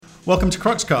Welcome to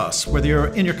Cruxcast. Whether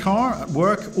you're in your car, at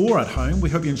work, or at home,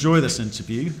 we hope you enjoy this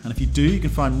interview. And if you do, you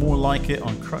can find more like it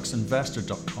on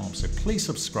cruxinvestor.com. So please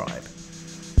subscribe.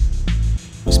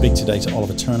 We speak today to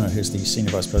Oliver Turner, who's the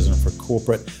Senior Vice President for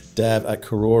Corporate Dev at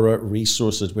Karora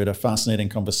Resources. We had a fascinating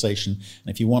conversation. And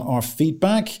if you want our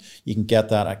feedback, you can get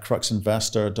that at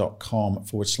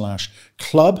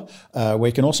cruxinvestor.com/club, where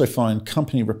you can also find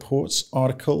company reports,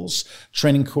 articles,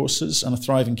 training courses, and a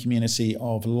thriving community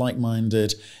of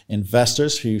like-minded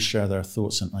investors who share their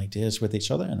thoughts and ideas with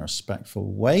each other in a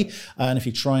respectful way. And if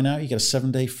you try now, you get a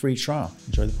 7-day free trial.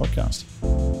 Enjoy the podcast.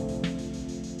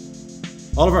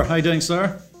 Oliver, how are you doing,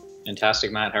 sir?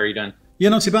 Fantastic, Matt. How are you doing? Yeah,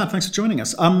 not too bad. Thanks for joining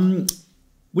us.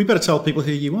 We better tell people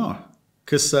who you are,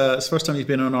 because it's the first time you've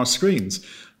been on our screens.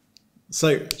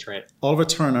 So, that's right. Oliver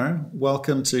Turner,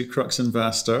 welcome to Crux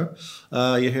Investor.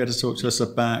 You're here to talk to us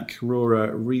about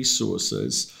Karora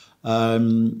Resources.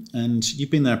 And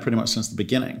you've been there pretty much since the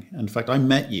beginning. In fact, I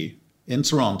met you in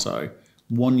Toronto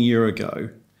 1 year ago,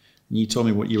 and you told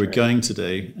me what you were going to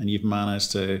do, and you've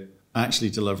managed to actually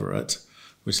deliver it,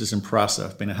 which is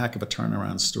impressive. Been a heck of a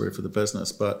turnaround story for the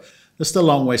business, but there's still a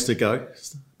long ways to go.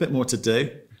 There's a bit more to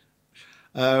do.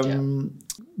 Why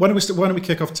don't we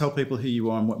kick off and tell people who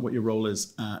you are and what your role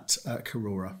is at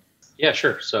Karora? Yeah,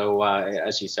 sure. So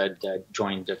as you said,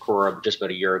 joined Karora just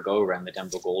about a year ago around the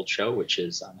Denver Gold Show, which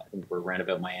is, I think we're around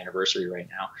about my anniversary right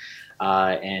now,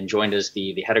 and joined as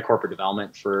the head of corporate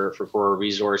development for Karora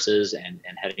Resources and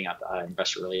heading up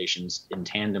investor relations in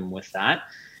tandem with that.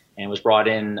 And was brought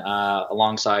in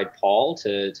alongside Paul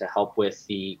to help with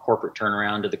the corporate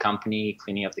turnaround of the company,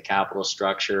 cleaning up the capital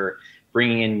structure,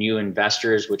 bringing in new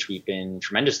investors, which we've been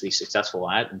tremendously successful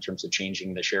at in terms of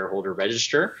changing the shareholder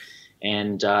register,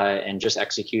 and just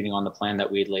executing on the plan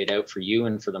that we had laid out for you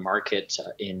and for the market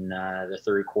in the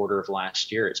third quarter of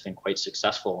last year. It's been quite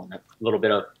successful. And a little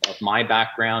bit of my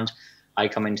background, I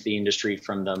come into the industry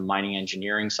from the mining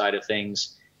engineering side of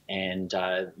things, and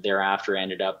thereafter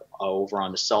ended up over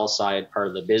on the sell side part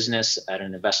of the business at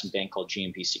an investment bank called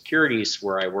GMP Securities,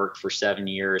 where I worked for 7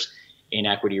 years in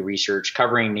equity research,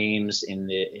 covering names in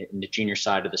the junior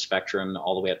side of the spectrum,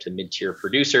 all the way up to mid-tier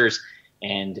producers,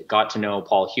 and got to know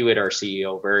Paul Hewitt, our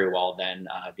CEO, very well then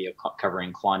via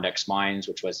covering Klondex Mines,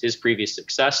 which was his previous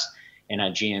success. And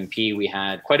at GMP, we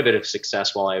had quite a bit of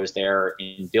success while I was there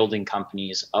in building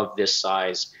companies of this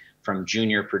size, from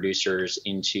junior producers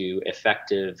into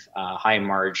effective, high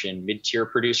margin, mid-tier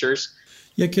producers.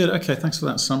 Yeah, good. Okay, thanks for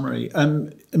that summary. I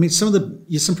mean, you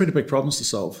have some pretty big problems to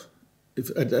solve.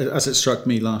 As it struck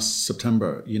me last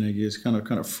September, you're kind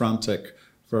of frantic,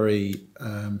 very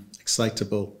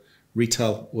excitable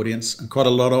retail audience, and quite a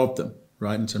lot of them,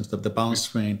 right? In terms of the balance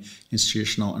between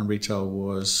institutional and retail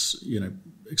was,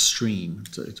 extreme,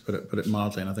 to put it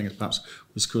mildly, and I think it perhaps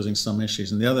was causing some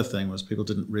issues. And the other thing was people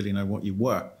didn't really know what you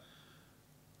were.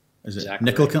 Is it exactly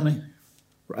nickel right. company?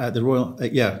 The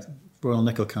Royal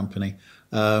Nickel Company.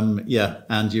 And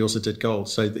you also did gold.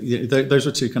 So those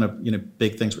were two kind of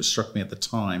big things which struck me at the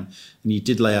time. And you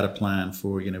did lay out a plan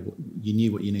for you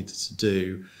knew what you needed to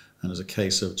do, and as a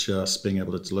case of just being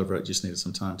able to deliver it, just needed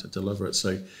some time to deliver it.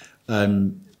 So,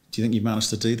 do you think you've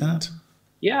managed to do that?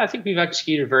 Yeah, I think we've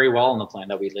executed very well on the plan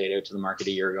that we laid out to the market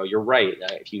a year ago. You're right.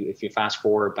 If you fast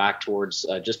forward back towards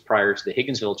just prior to the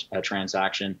Higginsville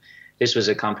transaction, this was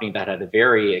a company that had a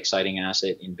very exciting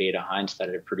asset in Beta Hunt that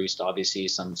had produced obviously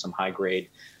some high grade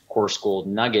coarse gold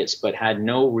nuggets, but had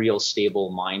no real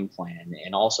stable mine plan,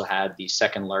 and also had the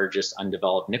second largest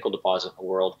undeveloped nickel deposit in the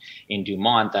world in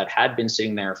Dumont that had been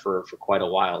sitting there for quite a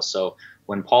while. So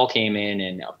when Paul came in,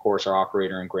 and of course our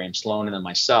operator and Graham Sloan, and then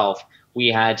myself, we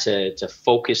had to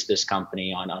focus this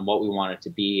company on what we wanted to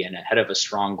be. And ahead of a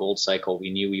strong gold cycle, we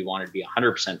knew we wanted to be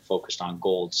 100% focused on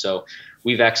gold. So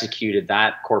we've executed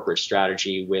that corporate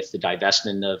strategy with the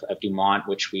divestment of Dumont,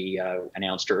 which we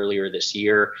announced earlier this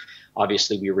year.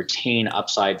 Obviously, we retain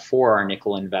upside for our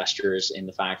nickel investors in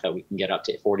the fact that we can get up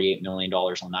to $48 million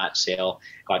on that sale,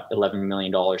 got $11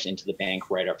 million into the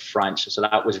bank right up front. So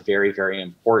that was very, very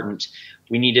important.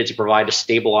 We needed to provide a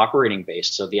stable operating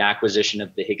base. So the acquisition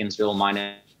of the Higginsville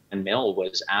mine and mill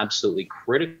was absolutely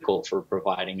critical for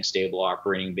providing a stable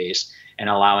operating base and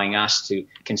allowing us to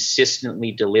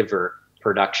consistently deliver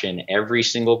production every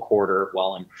single quarter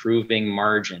while improving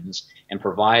margins and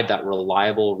provide that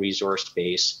reliable resource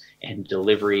base and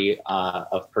delivery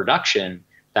of production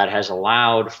that has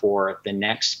allowed for the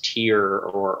next tier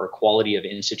or quality of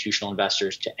institutional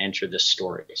investors to enter this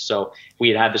story. So if we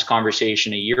had this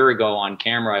conversation a year ago on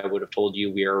camera, I would have told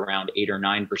you we are around 8 or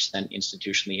 9%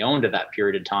 institutionally owned at that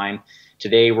period of time.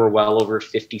 Today, we're well over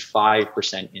 55%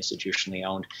 institutionally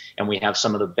owned, and we have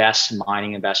some of the best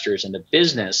mining investors in the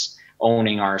business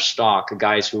owning our stock,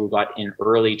 guys who got in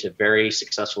early to very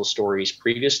successful stories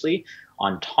previously.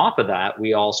 On top of that,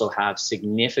 we also have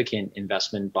significant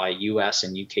investment by US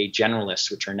and UK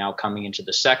generalists, which are now coming into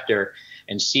the sector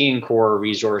and seeing Karora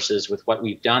Resources with what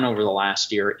we've done over the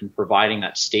last year in providing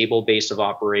that stable base of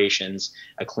operations,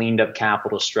 a cleaned up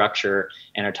capital structure,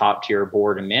 and a top tier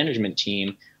board and management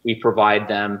team. We provide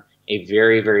them a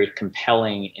very, very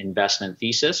compelling investment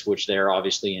thesis, which they're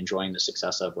obviously enjoying the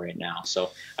success of right now.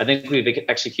 So I think we've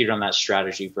executed on that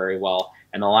strategy very well.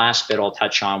 And the last bit I'll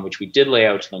touch on, which we did lay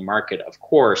out to the market, of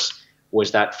course,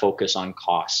 was that focus on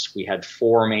costs. We had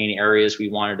 4 main areas we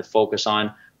wanted to focus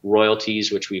on: royalties,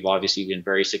 which we've obviously been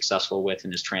very successful with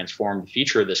and has transformed the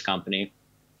future of this company,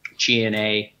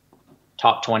 G&A,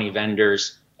 top 20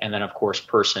 vendors, and then, of course,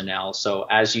 personnel. So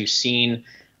as you've seen,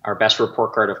 our best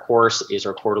report card, of course, is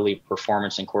our quarterly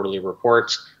performance and quarterly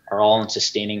reports. Our all-in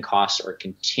sustaining costs are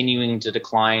continuing to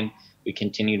decline. We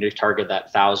continue to target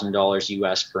that $1,000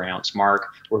 US per ounce mark.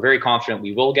 We're very confident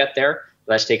we will get there,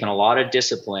 but that's taken a lot of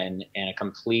discipline and a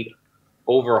complete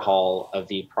overhaul of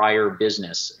the prior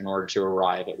business in order to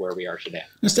arrive at where we are today.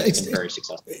 It's been very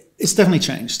successful. It's definitely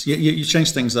changed. You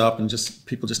changed things up, and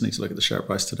people just need to look at the share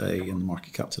price today and the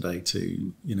market cap today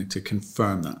to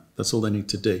confirm that. That's all they need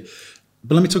to do.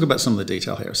 But let me talk about some of the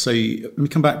detail here. So let me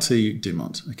come back to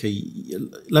Dumont. Okay,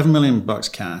 $11 million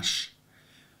cash,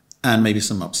 and maybe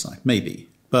some upside, maybe.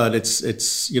 But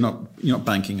it's you're not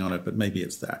banking on it, but maybe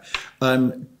it's there.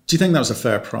 Do you think that was a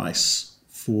fair price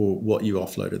for what you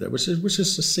offloaded there, which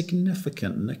is a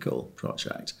significant nickel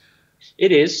project?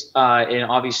 It is, and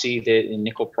obviously the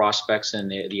nickel prospects in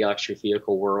the electric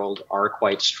vehicle world are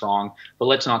quite strong, but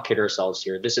let's not kid ourselves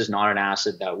here. This is not an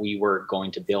asset that we were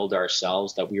going to build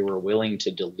ourselves, that we were willing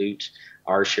to dilute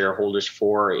our shareholders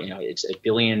for. It's $1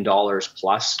 billion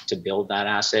plus to build that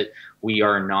asset. We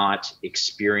are not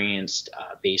experienced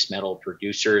base metal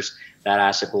producers. That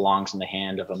asset belongs in the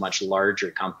hand of a much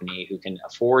larger company who can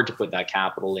afford to put that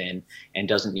capital in and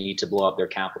doesn't need to blow up their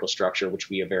capital structure, which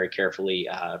we have very carefully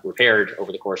repaired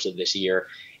over the course of this year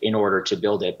in order to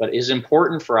build it. But it is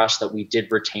important for us that we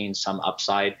did retain some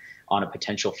upside on a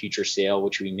potential future sale,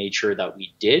 which we made sure that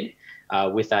we did.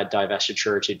 With that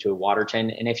divestiture to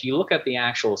Waterton. And if you look at the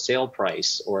actual sale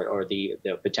price or the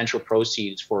potential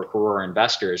proceeds for Karora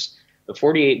investors, the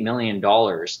 $48 million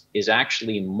is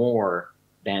actually more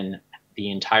than the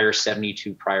entire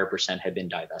 72% prior had been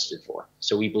divested for.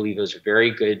 So we believe it was a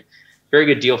very good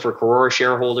deal for Karora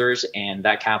shareholders, and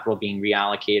that capital being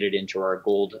reallocated into our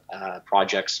gold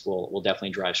projects will definitely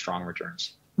drive strong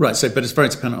returns. Right. So, but it's very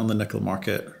dependent on the nickel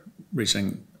market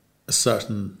reaching a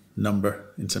certain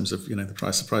number in terms of the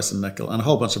price of nickel and a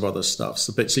whole bunch of other stuff.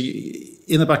 So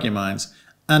in the back of your minds,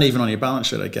 and even on your balance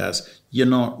sheet, I guess, you're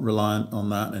not reliant on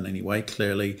that in any way,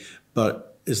 clearly.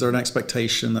 But is there an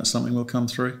expectation that something will come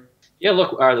through? Yeah,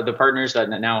 look, the partners that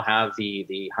now have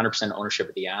the 100% ownership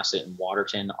of the asset in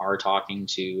Waterton are talking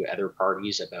to other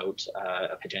parties about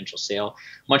a potential sale,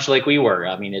 much like we were.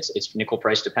 I mean, it's nickel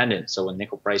price dependent. So when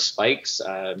nickel price spikes,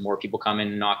 more people come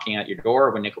in knocking at your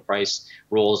door. When nickel price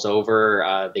rolls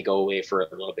over, they go away for a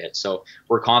little bit. So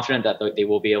we're confident that they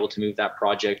will be able to move that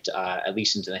project at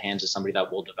least into the hands of somebody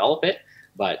that will develop it.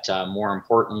 But more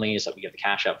importantly is that we get the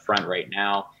cash up front right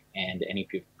now, and any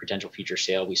potential future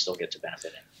sale we still get to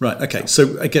benefit in. Right. Okay.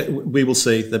 So again, we will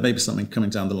see. There may be something coming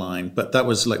down the line, but that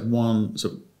was like one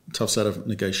sort of tough set of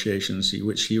negotiations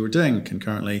which you were doing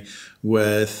concurrently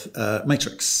with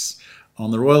Matrix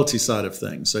on the royalty side of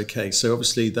things. Okay. So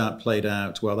obviously that played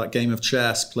out well. That game of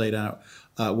chess played out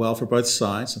well for both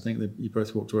sides. I think that you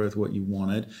both walked away with what you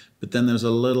wanted, but then there's a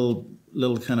little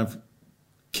kind of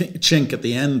chink at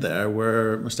the end there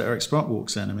where Mr. Eric Sprott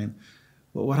walks in. I mean,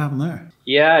 well, what happened there?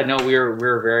 Yeah, no,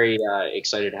 we're very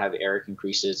excited to have Eric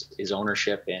increase his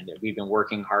ownership, and we've been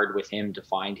working hard with him to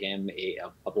find him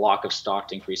a block of stock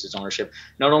to increase his ownership.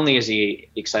 Not only is he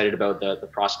excited about the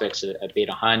prospects at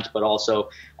Beta Hunt, but also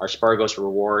our Spargos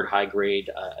Reward high grade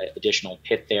additional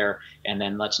pit there. And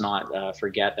then let's not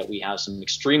forget that we have some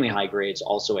extremely high grades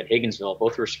also at Higginsville,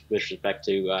 both with respect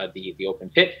to the open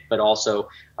pit, but also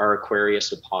our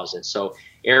Aquarius deposit. So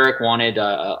Eric wanted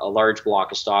a large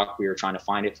block of stock. We were trying to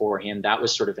find it for him. That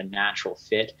was sort of a natural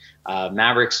fit.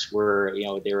 Mavericks were,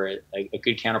 they were a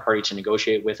good counterparty to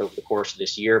negotiate with over the course of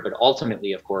this year, but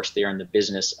ultimately, of course, they're in the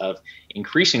business of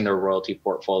increasing their royalty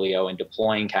portfolio and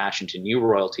deploying cash into new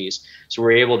royalties. So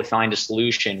we're able to find a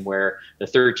solution where the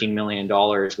 $13 million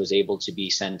was able to be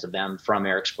sent to them from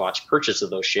Eric Sprott's purchase of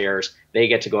those shares. They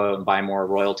get to go out and buy more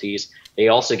royalties. They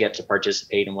also get to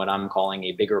participate in what I'm calling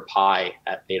a bigger pie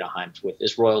at Beta Hunt. With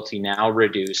this royalty now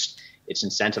reduced, It's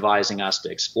incentivizing us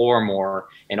to explore more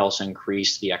and also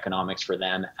increase the economics for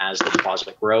them as the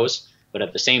deposit grows. But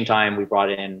at the same time, we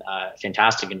brought in a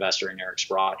fantastic investor in Eric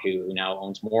Sprott, who now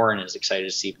owns more and is excited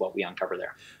to see what we uncover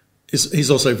there.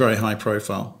 He's also very high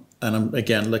profile. And I'm,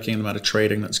 again, looking at the amount of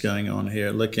trading that's going on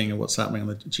here, looking at what's happening on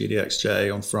the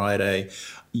GDXJ on Friday.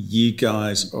 You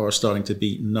guys are starting to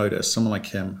be noticed. Someone like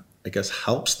him, I guess,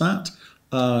 helps that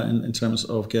in terms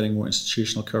of getting more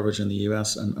institutional coverage in the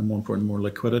US and more important, more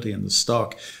liquidity in the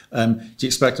stock. Do you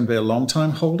expect him to be a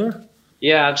long-time holder?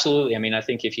 Yeah, absolutely. I mean, I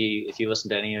think if you listen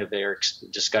to any of their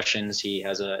discussions, he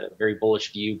has a very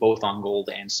bullish view both on gold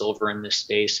and silver in this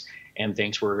space, and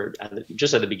thinks we're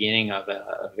just at the beginning of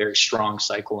a very strong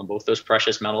cycle in both those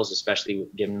precious metals, especially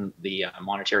given the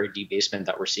monetary debasement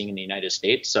that we're seeing in the United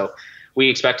States. So we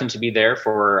expect him to be there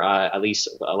for at least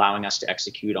allowing us to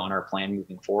execute on our plan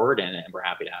moving forward, and we're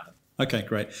happy to have him. Okay,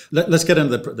 great. Let's get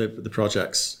into the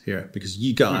projects here, because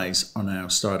you guys are now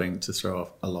starting to throw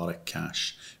off a lot of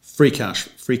cash. Free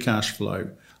cash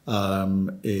flow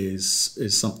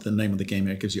is something. The name of the game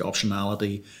here. It gives you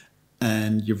optionality,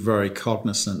 and you're very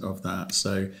cognizant of that.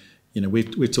 So,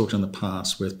 we've talked in the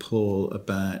past with Paul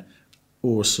about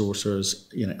ore sorters,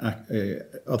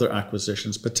 other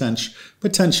acquisitions,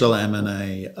 potential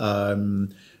M&A.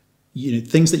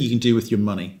 Things that you can do with your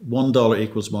money. $1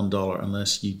 equals $1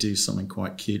 unless you do something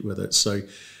quite cute with it. So,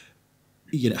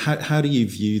 how do you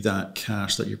view that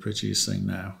cash that you're producing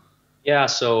now? Yeah,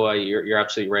 so you're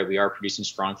absolutely right. We are producing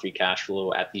strong free cash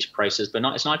flow at these prices, but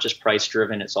it's not just price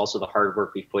driven. It's also the hard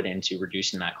work we've put into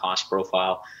reducing that cost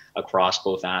profile across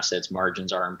both assets.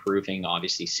 Margins are improving,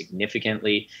 obviously,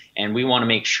 significantly. And we want to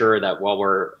make sure that while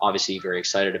we're obviously very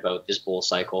excited about this bull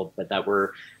cycle, but that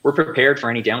we're prepared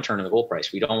for any downturn in the gold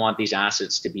price. We don't want these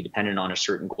assets to be dependent on a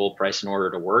certain gold price in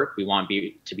order to work. We want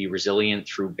to be resilient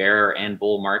through bear and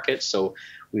bull markets. So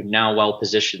we've now well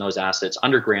positioned those assets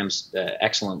under Graham's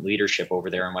excellent leadership over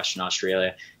there in Western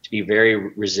Australia to be very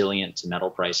resilient to metal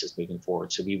prices moving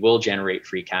forward. So we will generate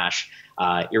free cash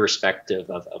irrespective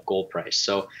of gold price.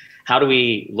 So how do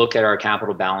we look at our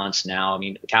capital balance now? I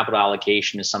mean, capital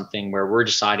allocation is something where we're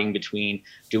deciding between,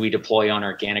 do we deploy on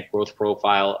organic growth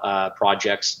profile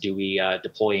projects? Do we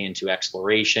deploy into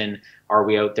exploration? Are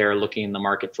we out there looking in the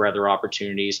market for other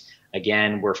opportunities?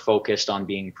 Again, we're focused on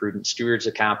being prudent stewards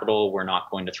of capital. We're not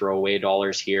going to throw away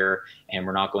dollars here, and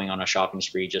we're not going on a shopping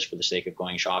spree just for the sake of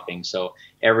going shopping. So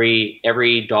every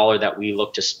dollar that we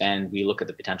look to spend, we look at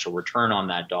the potential return on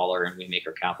that dollar, and we make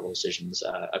our capital decisions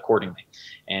accordingly.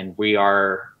 And we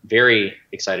are very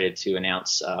excited to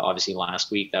announce, obviously last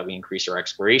week, that we increased our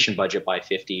exploration budget by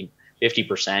 50%,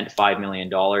 $5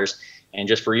 million. And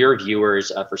just for your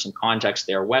viewers, for some context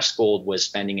there, Westgold was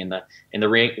spending in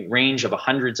the range of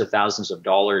hundreds of thousands of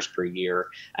dollars per year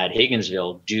at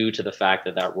Higginsville due to the fact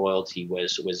that royalty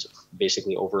was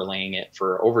basically overlaying it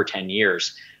for over 10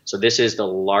 years. So this is the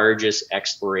largest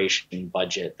exploration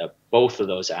budget that both of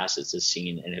those assets has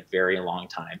seen in a very long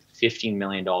time. $15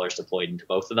 million deployed into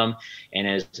both of them. And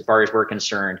as far as we're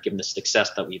concerned, given the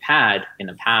success that we've had in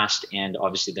the past and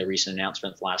obviously the recent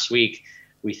announcement last week,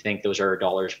 we think those are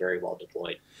dollars very well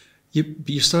deployed.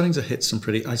 You're starting to hit some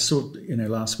pretty, I saw,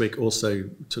 last week also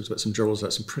talked about some drills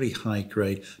at some pretty high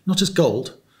grade, not just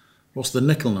gold, also the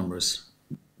nickel numbers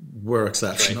were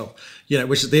exceptional. Right.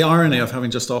 Which is the irony of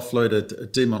having just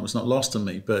offloaded Dumont was not lost on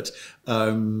me, but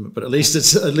at least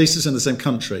it's in the same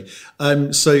country.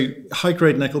 So high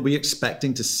grade nickel, were you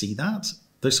expecting to see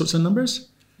those sorts of numbers?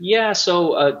 Yeah,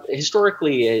 so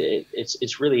historically,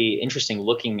 it's really interesting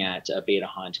looking at Beta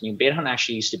Hunt. I mean, Beta Hunt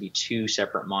actually used to be two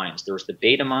separate mines. There was the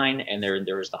Beta mine and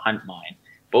there was the Hunt mine.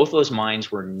 Both of those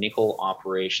mines were nickel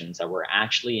operations that were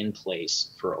actually in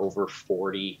place for over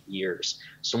 40 years.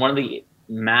 So one of the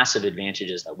massive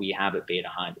advantages that we have at Beta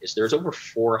Hunt is there's over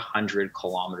 400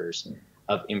 kilometers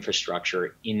of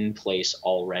infrastructure in place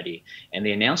already. And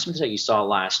the announcements that you saw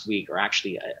last week are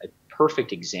actually a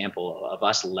perfect example of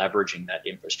us leveraging that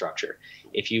infrastructure.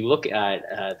 If you look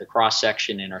at the cross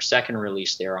section in our second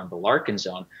release there on the Larkin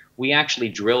Zone, we actually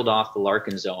drilled off the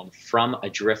Larkin Zone from a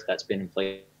drift that's been in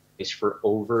place for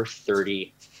over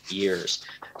 30 years.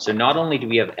 So not only do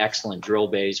we have excellent drill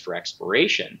bays for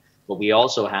exploration, but we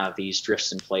also have these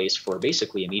drifts in place for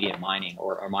basically immediate mining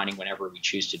or mining whenever we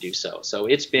choose to do so. So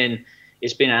it's been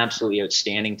absolutely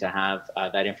outstanding to have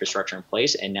that infrastructure in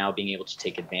place and now being able to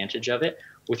take advantage of it.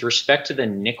 With respect to the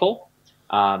nickel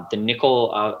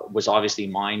was obviously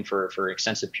mined for an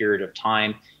extensive period of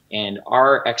time. And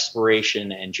our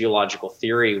exploration and geological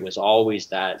theory was always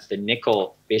that the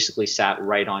nickel basically sat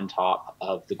right on top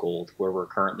of the gold where we're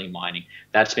currently mining.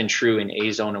 That's been true in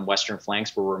A Zone and Western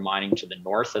Flanks where we're mining to the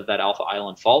north of that Alpha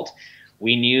Island Fault.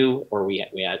 we knew, or we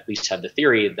at least had the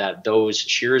theory, that those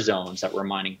shear zones that we're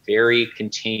mining, very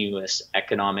continuous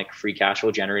economic free cash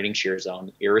flow generating shear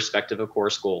zone, irrespective of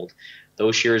coarse gold,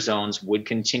 those shear zones would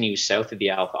continue south of the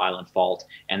Alpha Island Fault,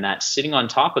 and that sitting on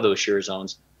top of those shear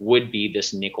zones would be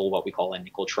this nickel, what we call a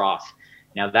nickel trough.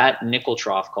 Now that nickel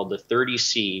trough, called the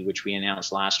 30C, which we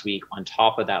announced last week, on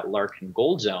top of that Larkin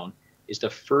Gold Zone, is the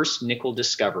first nickel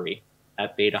discovery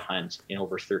at Beta Hunt in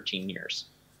over 13 years.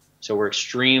 So we're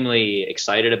extremely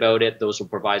excited about it. Those will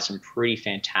provide some pretty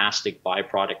fantastic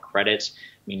byproduct credits.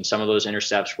 I mean, some of those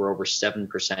intercepts were over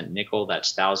 7% nickel.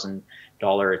 That's $1,000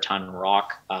 a ton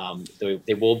rock.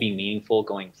 They will be meaningful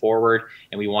going forward,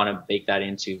 and we want to bake that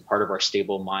into part of our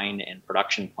stable mine and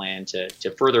production plan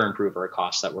to further improve our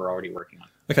costs that we're already working on.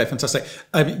 Okay, fantastic.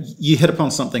 You hit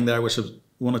upon something there which I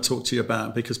want to talk to you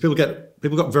about, because people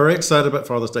got very excited about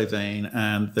Father's Day vein,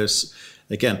 and there's,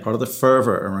 again, part of the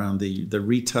fervor around the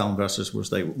retail investors was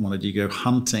they wanted you to go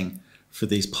hunting for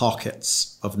these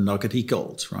pockets of nuggety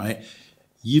gold, right?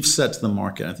 You've said to the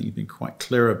market, I think you've been quite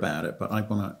clear about it, but I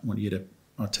want you to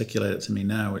articulate it to me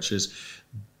now, which is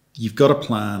you've got a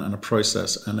plan and a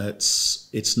process, and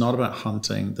it's not about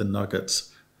hunting the nuggets.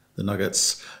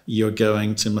 You're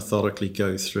going to methodically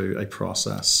go through a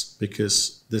process,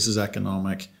 because this is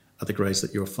economic at the grades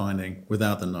that you're finding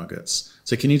without the nuggets.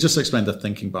 So can you just explain the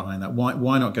thinking behind that?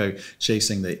 Why not go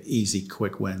chasing the easy,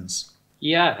 quick wins?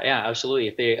 Yeah, absolutely.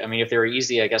 If they were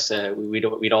easy, I guess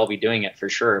we'd all be doing it for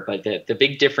sure. But the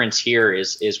big difference here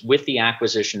is with the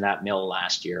acquisition of that mill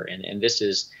last year, and this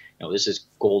is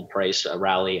gold price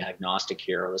rally agnostic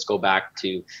here. Let's go back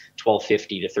to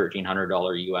 $1,250 to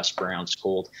 $1,300 US per ounce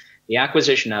gold. The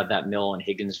acquisition of that mill in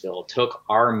Higginsville took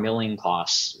our milling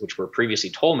costs, which were previously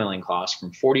toll milling costs,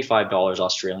 from $45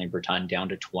 Australian per ton down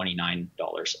to $29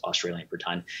 Australian per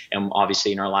ton. And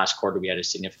obviously in our last quarter, we had a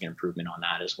significant improvement on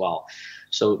that as well.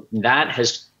 So that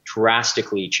has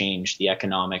drastically changed the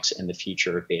economics and the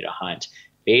future of Beta Hunt.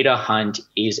 Beta Hunt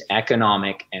is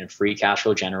economic and free cash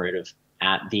flow generative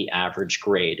at the average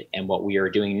grade. And what we are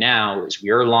doing now is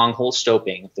we are long hole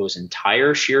stoping those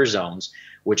entire shear zones,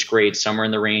 which grade somewhere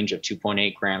in the range of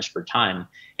 2.8 grams per ton.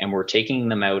 And we're taking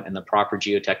them out in the proper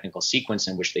geotechnical sequence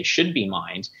in which they should be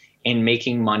mined, and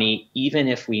making money even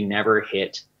if we never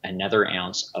hit another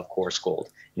ounce of coarse gold.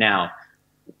 Now,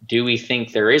 do we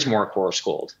think there is more coarse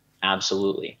gold?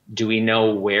 Absolutely. Do we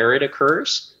know where it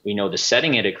occurs? We know the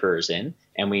setting it occurs in,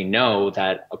 and we know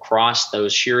that across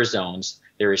those shear zones,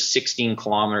 there is 16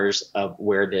 kilometers of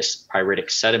where this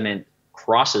pyritic sediment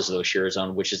crosses those shear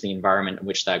zone, which is the environment in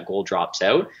which that gold drops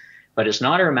out. But it's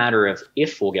not a matter of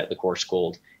if we'll get the coarse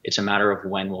gold, it's a matter of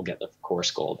when we'll get the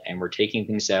coarse gold. And we're taking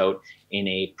things out in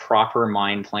a proper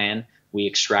mine plan. We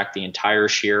extract the entire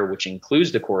shear, which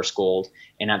includes the coarse gold.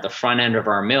 And at the front end of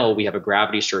our mill, we have a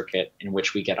gravity circuit in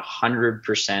which we get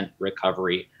 100%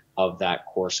 recovery of that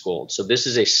coarse gold. So this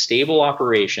is a stable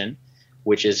operation,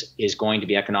 which is going to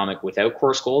be economic without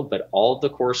coarse gold, but all of the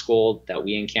coarse gold that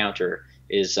we encounter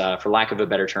is, for lack of a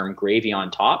better term, gravy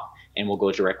on top, and will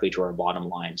go directly to our bottom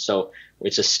line. So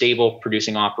it's a stable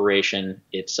producing operation.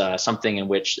 It's something in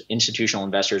which institutional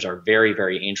investors are very,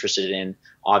 very interested in.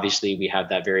 Obviously, we have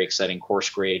that very exciting coarse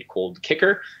grade gold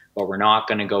kicker, but we're not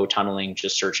going to go tunneling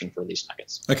just searching for these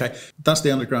nuggets. Okay, that's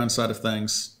the underground side of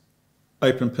things.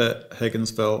 Open pit,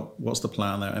 Higginsville, what's the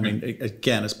plan there? I mean,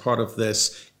 again, as part of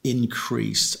this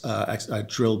increased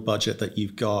drill budget that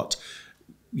you've got,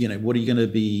 what are you going to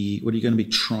be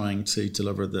trying to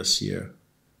deliver this year?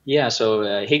 Yeah, so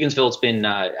Higginsville's been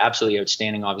absolutely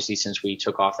outstanding, obviously, since we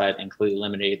took off that and clearly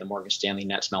eliminated the Morgan Stanley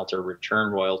net smelter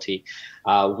return royalty.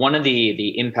 One of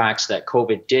the impacts that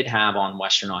COVID did have on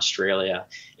Western Australia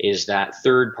is that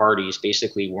third parties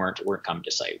basically weren't coming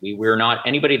to site. We're not,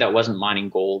 anybody that wasn't mining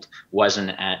gold wasn't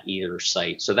at either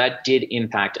site. So that did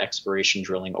impact exploration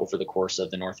drilling over the course of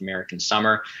the North American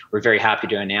summer. We're very happy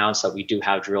to announce that we do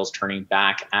have drills turning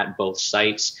back at both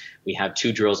sites. We have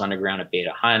 2 drills underground at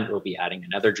Beta Hunt. We'll be adding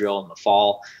another drill in the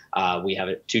fall. We have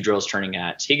 2 drills turning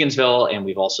at Higginsville, and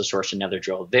we've also sourced another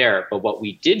drill there. But what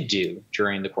we did do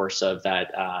during the course of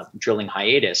that drilling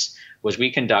hiatus was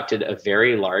we conducted a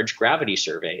very large gravity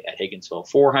survey at Higginsville,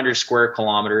 400 square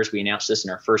kilometers. We announced this in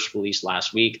our first release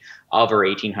last week of our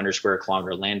 1,800 square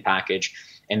kilometer land package.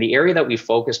 And the area that we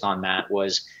focused on that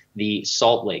was the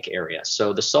Salt Lake area.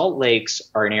 So the Salt Lakes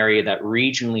are an area that,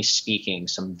 regionally speaking,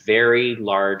 some very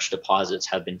large deposits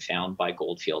have been found by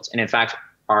Goldfields. And in fact,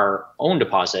 our own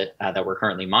deposit that we're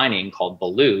currently mining, called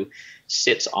Baloo,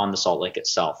 sits on the Salt Lake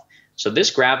itself. So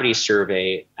this gravity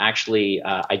survey actually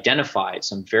identified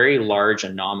some very large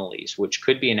anomalies, which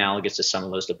could be analogous to some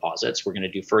of those deposits. We're going to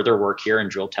do further work here and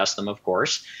drill test them, of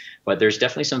course, but there's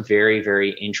definitely some very,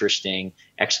 very interesting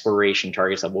exploration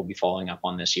targets that we'll be following up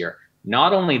on this year.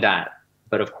 Not only that,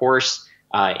 but of course,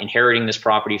 inheriting this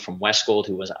property from Westgold,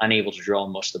 who was unable to drill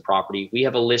most of the property, we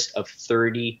have a list of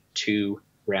 32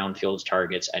 brownfields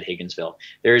targets at Higginsville.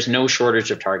 There is no shortage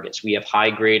of targets. We have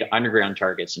high-grade underground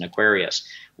targets in Aquarius.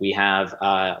 We have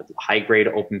high-grade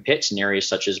open pits in areas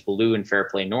such as Blue and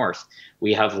Fairplay North.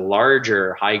 We have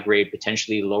larger, high-grade,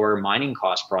 potentially lower mining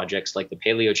cost projects like the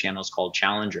paleo channels called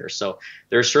Challenger. So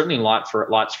there's certainly lots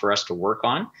for us to work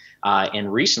on.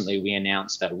 And recently we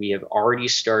announced that we have already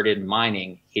started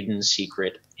mining Hidden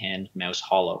Secret and Mouse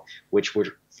Hollow, which were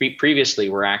previously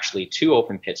were actually two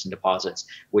open pits and deposits,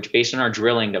 which based on our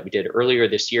drilling that we did earlier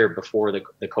this year before the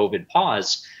COVID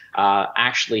pause,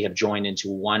 actually have joined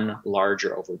into one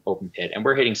larger open pit. And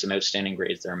we're hitting some outstanding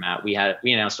grades there, Matt. We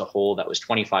announced a hole that was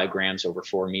 25 grams over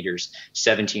 4 meters,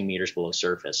 17 meters below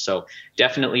surface. So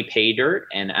definitely pay dirt.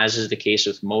 And as is the case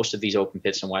with most of these open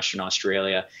pits in Western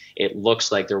Australia, it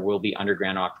looks like there will be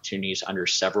underground opportunities under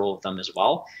several of them as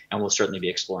well. And we'll certainly be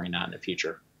exploring that in the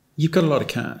future. You've got a lot of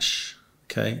cash.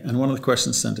 Okay, and one of the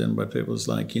questions sent in by people was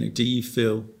like, do you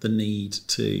feel the need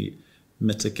to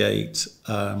mitigate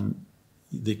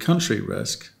the country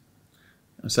risk?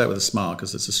 I say it with a smile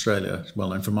because it's Australia,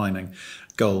 well known for mining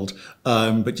gold.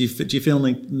 But do you feel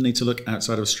the need to look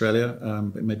outside of Australia,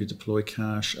 maybe deploy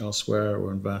cash elsewhere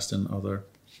or invest in other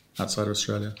outside of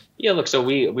Australia? Yeah, look, so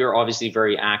we are obviously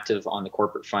very active on the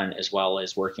corporate front as well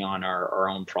as working on our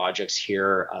own projects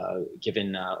here.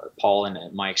 Given Paul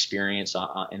and my experience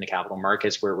in the capital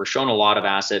markets, where we're shown a lot of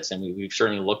assets, and we've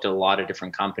certainly looked at a lot of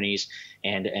different companies,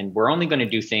 and we're only going to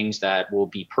do things that will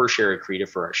be per share accretive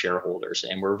for our shareholders.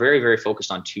 And we're very, very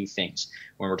focused on two things.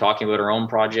 When we're talking about our own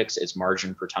projects, it's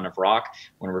margin per ton of rock.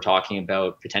 When we're talking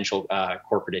about potential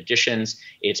corporate additions,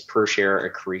 it's per share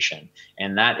accretion.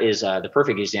 And that is the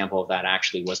perfect example of that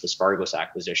actually was the Spargos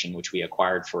acquisition, which we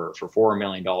acquired for $4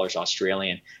 million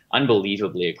Australian,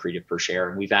 unbelievably accretive per share.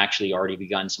 And we've actually already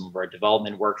begun some of our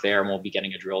development work there, and we'll be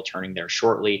getting a drill turning there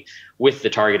shortly, with the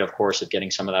target, of course, of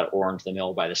getting some of that ore into the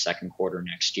mill by the second quarter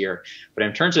next year. But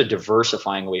in terms of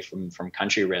diversifying away from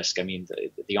country risk, I mean,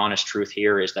 the honest truth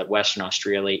here is that Western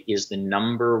Australia is the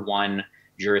 #1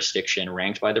 jurisdiction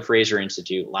ranked by the Fraser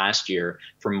Institute last year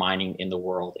for mining in the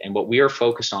world. And what we are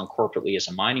focused on corporately as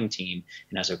a mining team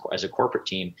and as a corporate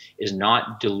team is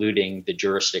not diluting the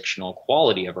jurisdictional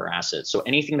quality of our assets. So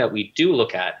anything that we do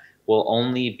look at will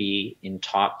only be in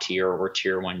top tier or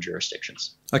tier 1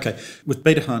 jurisdictions. Okay, with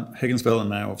Beta Hunt, Higginsville, and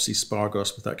now obviously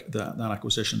Spargos with that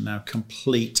acquisition now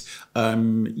complete,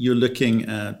 you're looking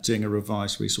at doing a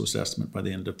revised resource estimate by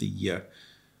the end of the year.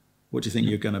 What do you think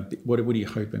you're going to be? What are you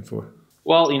hoping for?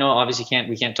 Well, obviously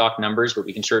we can't talk numbers, but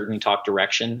we can certainly talk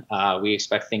direction. We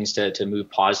expect things to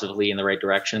move positively in the right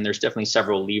direction. There's definitely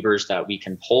several levers that we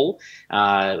can pull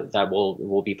that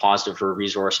will be positive for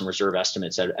resource and reserve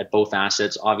estimates at both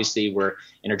assets. Obviously, we're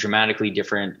in a dramatically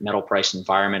different metal price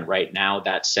environment right now.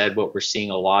 That said, what we're seeing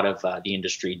a lot of the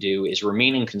industry do is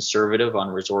remaining conservative on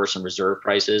resource and reserve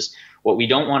prices. What we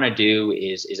don't want to do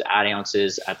is add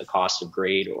ounces at the cost of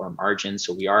grade or margin.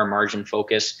 So we are margin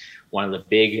focused. One of the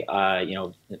big,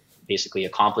 basically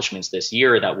accomplishments this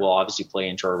year that will obviously play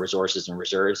into our resources and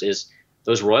reserves is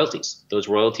those royalties. Those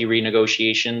royalty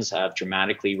renegotiations have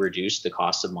dramatically reduced the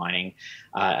cost of mining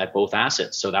at both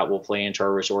assets. So that will play into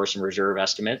our resource and reserve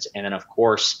estimates. And then, of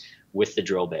course, with the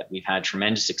drill bit, we've had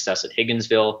tremendous success at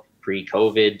Higginsville.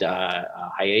 Pre-COVID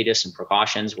hiatus and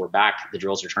precautions, we're back. The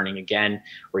drills are turning again.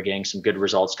 We're getting some good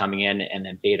results coming in. And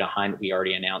then Beta Hunt, we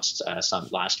already announced some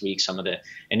last week, some of the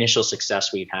initial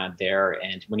success we've had there.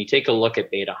 And when you take a look at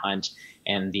Beta Hunt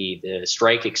and the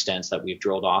strike extents that we've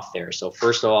drilled off there. So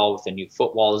first of all, with the new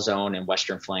footwall zone in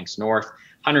Western Flanks North,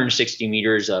 160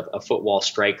 meters of footwall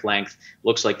strike length.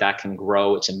 Looks like that can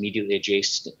grow. It's immediately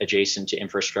adjacent to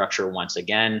infrastructure once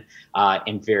again,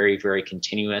 and very, very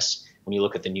continuous. When you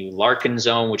look at the new Larkin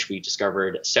zone, which we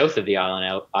discovered south of the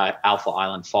Alpha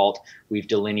Island Fault, we've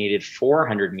delineated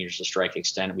 400 meters of strike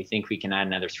extent. We think we can add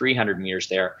another 300 meters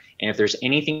there. And if there's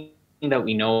anything that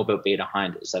we know about Beta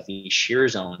Hunt is that the shear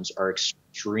zones are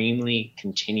extremely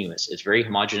continuous. It's very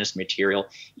homogeneous material,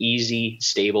 easy,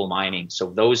 stable mining.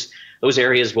 So those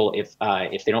areas will, if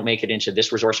they don't make it into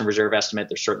this resource and reserve estimate,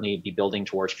 they'll certainly be building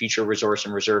towards future resource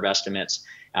and reserve estimates.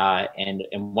 And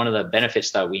one of the benefits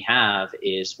that we have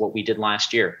is what we did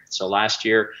last year. So last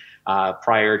year,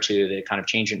 prior to the kind of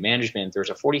change in management, there's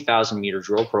a 40,000 meter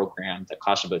drill program that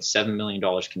cost about $7 million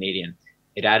Canadian.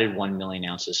 It added 1 million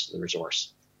ounces to the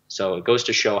resource. So it goes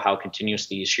to show how continuous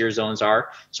these shear zones are.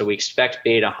 So we expect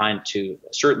Beta Hunt to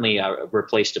certainly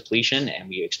replace depletion, and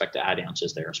we expect to add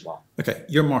ounces there as well. Okay,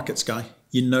 you're a markets guy.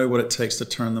 You know what it takes to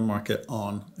turn the market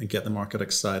on and get the market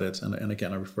excited. And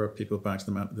again, I refer people back to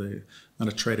the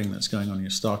amount of trading that's going on in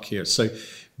your stock here. So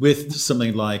with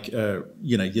something like,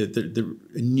 the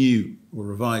new or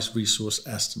revised resource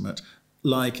estimate,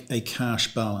 like a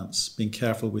cash balance, being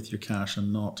careful with your cash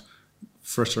and not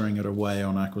frittering it away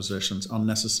on acquisitions,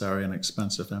 unnecessary and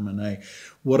expensive M&A.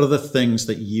 What are the things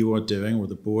that you are doing or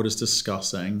the board is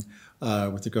discussing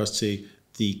with regards to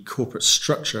the corporate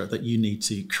structure that you need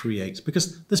to create?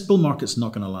 Because this bull market's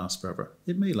not going to last forever.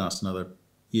 It may last another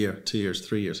year, 2 years,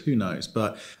 3 years, who knows?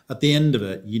 But at the end of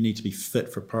it, you need to be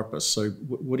fit for purpose. So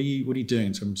what are you doing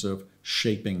in terms of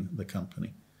shaping the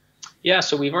company? Yeah,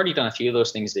 so we've already done a few of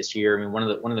those things this year. I mean, one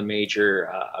of the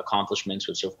major accomplishments,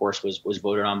 which of course was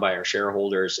voted on by our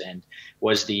shareholders, and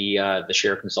was the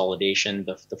share consolidation,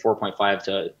 the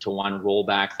 4.5 to 1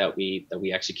 rollback that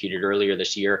we executed earlier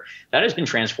this year. That has been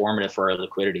transformative for our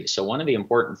liquidity. So one of the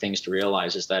important things to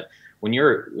realize is that when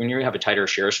you have a tighter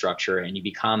share structure and you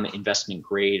become investment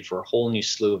grade for a whole new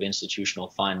slew of institutional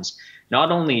funds,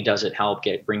 not only does it help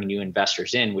bring new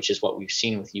investors in, which is what we've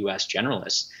seen with U.S.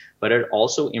 generalists, but it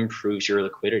also improves your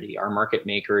liquidity. Our market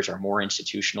makers are more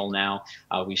institutional now.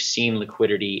 We've seen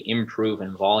liquidity improve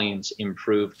and volumes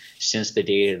improve since the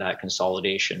date of that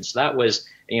consolidation. So that was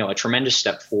a tremendous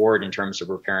step forward in terms of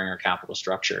repairing our capital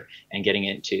structure and getting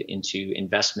it into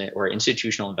investment or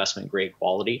institutional investment grade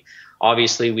quality.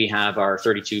 Obviously, we have our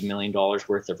 $32 million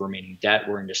worth of remaining debt.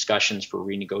 We're in discussions for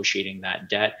renegotiating that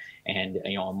debt and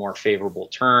on more favorable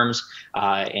terms,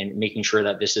 and making sure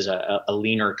that this is a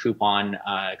leaner coupon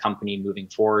company moving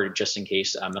forward, just in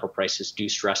case metal prices do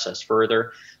stress us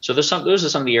further. So those are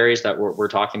some of the areas that we're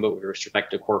talking about with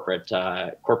respect to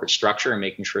corporate structure and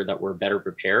making sure that we're better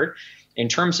prepared. In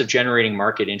terms of generating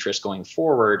market interest going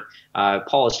forward,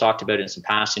 Paul has talked about it in some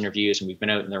past interviews, and we've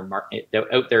been out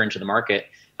there into the market,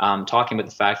 talking about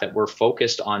the fact that we're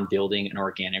focused on building an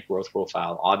organic growth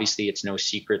profile. Obviously, it's no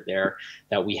secret there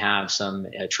that we have some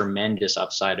tremendous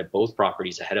upside of both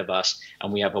properties ahead of us,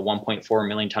 and we have a 1.4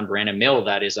 million ton per annum mill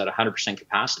that is at 100%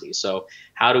 capacity. So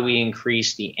how do we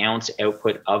increase the ounce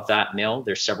output of that mill?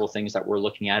 There's several things that we're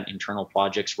looking at, internal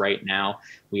projects right now.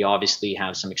 We obviously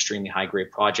have some extremely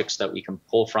high-grade projects that we can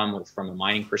pull from a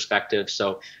mining perspective.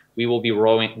 So we will be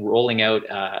rolling out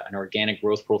an organic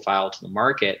growth profile to the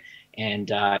market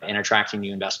and attracting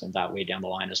new investment that way down the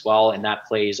line as well. And that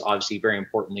plays obviously very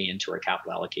importantly into our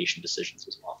capital allocation decisions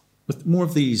as well. With more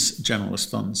of these generalist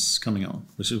funds coming on,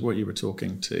 which is what you were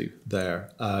talking to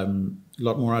there, a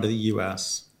lot more out of the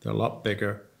US, they're a lot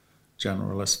bigger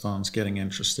generalist funds getting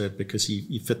interested because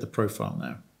you fit the profile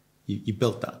now. You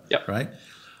built that, yep. Right?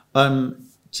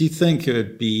 Do you think it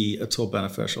would be at all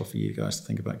beneficial for you guys to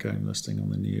think about going listing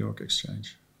on the New York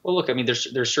Exchange? Well, look, I mean,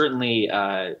 there's certainly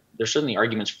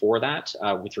arguments for that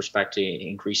with respect to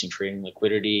increasing trading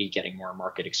liquidity, getting more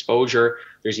market exposure.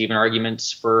 There's even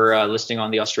arguments for listing on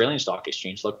the Australian Stock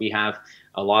Exchange. Look, we have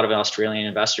a lot of Australian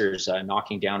investors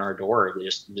knocking down our door,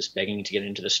 just begging to get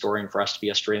into the story and for us to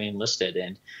be Australian listed.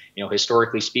 And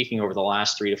historically speaking, over the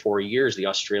last 3 to 4 years, the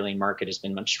Australian market has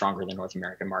been much stronger than the North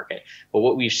American market. But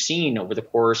what we've seen over the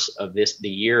course of the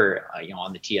year,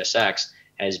 on the TSX,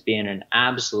 has been an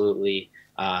absolutely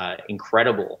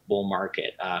incredible bull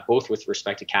market, both with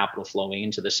respect to capital flowing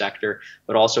into the sector,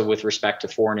 but also with respect to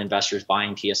foreign investors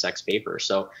buying TSX paper.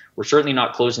 So we're certainly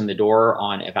not closing the door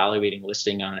on evaluating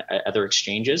listing on other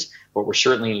exchanges, but we're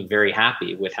certainly very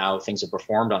happy with how things have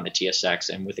performed on the TSX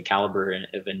and with the caliber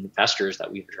of investors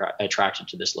that we've attracted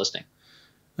to this listing.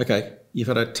 Okay, you've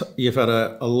had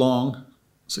a long,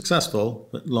 successful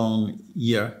but long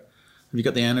year. Have you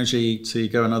got the energy to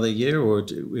go another year, or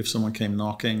if someone came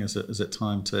knocking, is it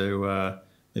time to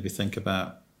maybe think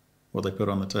about what they put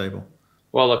on the table?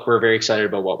 Well, look, we're very excited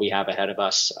about what we have ahead of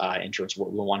us in terms of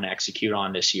what we want to execute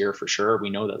on this year for sure. We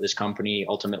know that this company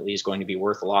ultimately is going to be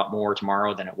worth a lot more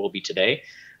tomorrow than it will be today.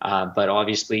 But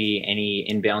obviously, any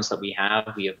inbounds that we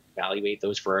have, we evaluate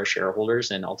those for our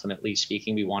shareholders. And ultimately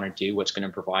speaking, we want to do what's going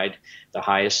to provide the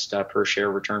highest per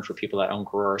share return for people that own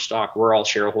Karora stock. We're all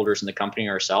shareholders in the company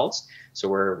ourselves, so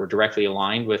we're directly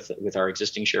aligned with our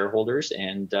existing shareholders.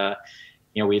 And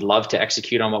we'd love to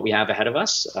execute on what we have ahead of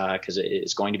us because it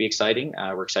is going to be exciting.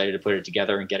 We're excited to put it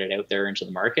together and get it out there into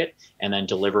the market and then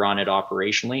deliver on it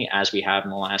operationally as we have in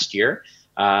the last year.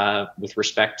 With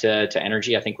respect to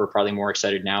energy, I think we're probably more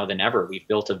excited now than ever. We've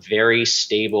built a very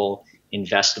stable,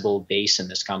 investable base in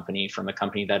this company from a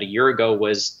company that a year ago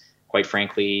was, quite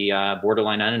frankly,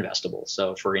 borderline uninvestable.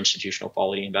 So for institutional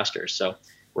quality investors. So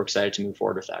we're excited to move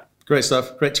forward with that. Great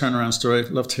stuff. Great turnaround story.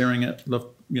 Loved hearing it. Loved,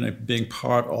 being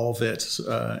part of it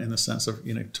in the sense of,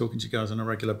 talking to you guys on a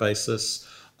regular basis.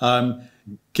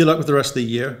 Good luck with the rest of the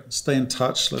year. Stay in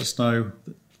touch. Let us know,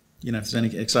 if there's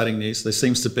any exciting news. There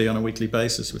seems to be on a weekly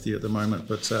basis with you at the moment,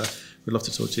 but we'd love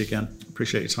to talk to you again.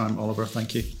 Appreciate your time, Oliver.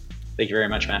 Thank you. Thank you very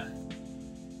much, Matt.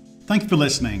 Thank you for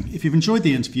listening. If you've enjoyed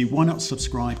the interview, why not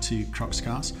subscribe to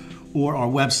Cruxcast or our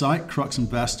website,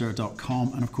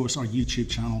 cruxinvestor.com, and of course our YouTube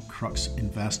channel, Crux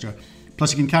Investor.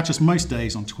 Plus you can catch us most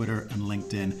days on Twitter and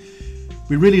LinkedIn.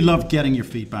 We really love getting your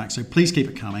feedback, so please keep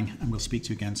it coming, and we'll speak to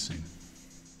you again soon.